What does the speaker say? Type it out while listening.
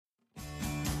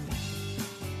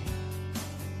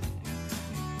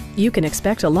You can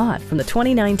expect a lot from the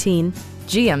 2019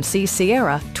 GMC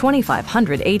Sierra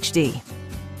 2500 HD.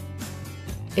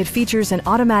 It features an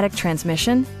automatic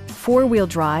transmission, four-wheel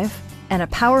drive, and a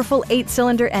powerful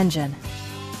 8-cylinder engine.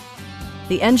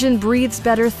 The engine breathes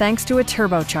better thanks to a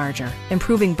turbocharger,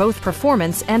 improving both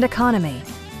performance and economy.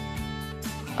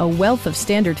 A wealth of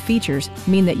standard features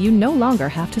mean that you no longer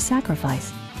have to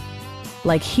sacrifice,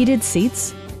 like heated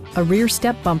seats, a rear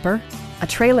step bumper, a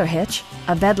trailer hitch,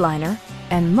 a bed liner,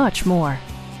 and much more.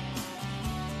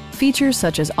 Features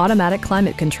such as automatic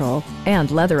climate control and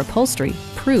leather upholstery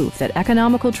prove that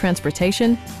economical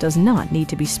transportation does not need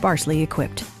to be sparsely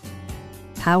equipped.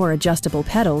 Power adjustable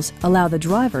pedals allow the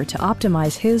driver to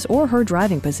optimize his or her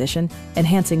driving position,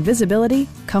 enhancing visibility,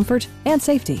 comfort, and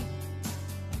safety.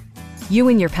 You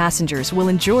and your passengers will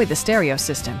enjoy the stereo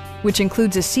system, which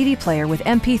includes a CD player with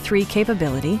MP3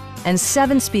 capability and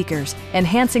 7 speakers,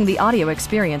 enhancing the audio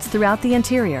experience throughout the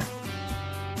interior.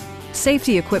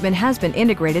 Safety equipment has been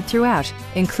integrated throughout,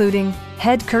 including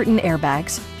head curtain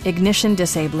airbags, ignition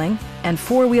disabling, and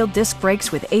 4-wheel disc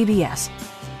brakes with ABS.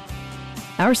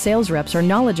 Our sales reps are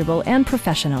knowledgeable and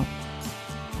professional.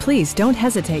 Please don't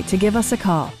hesitate to give us a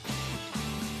call.